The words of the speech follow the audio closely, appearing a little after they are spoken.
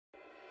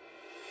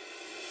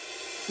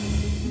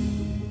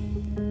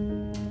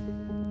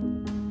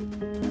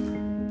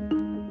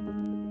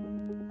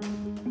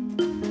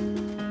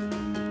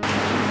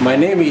My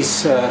name is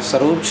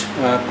Saroj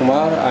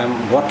Kumar. I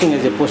am working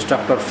as a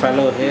postdoctoral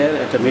fellow here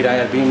at the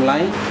Mid-IR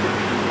Beamline.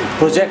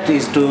 Project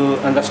is to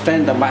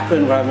understand the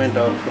microenvironment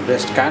of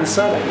breast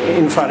cancer.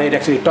 Infrared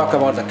actually talk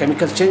about the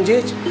chemical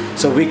changes,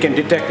 so we can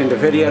detect in the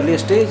very early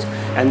stage.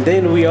 And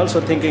then we also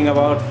thinking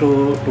about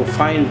to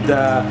find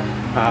the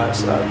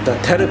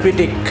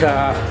therapeutic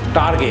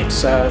targets,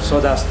 so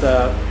that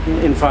the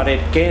infrared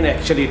can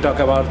actually talk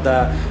about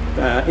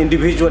the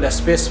individual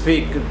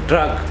specific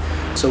drug.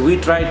 So we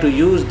try to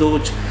use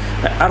those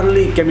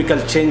early chemical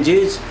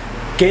changes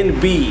can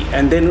be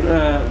and then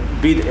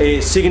be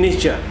a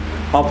signature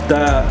of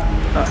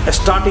the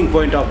starting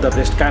point of the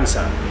breast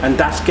cancer, and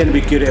that can be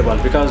curable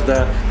because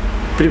the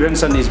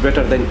prevention is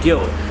better than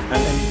cure.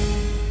 And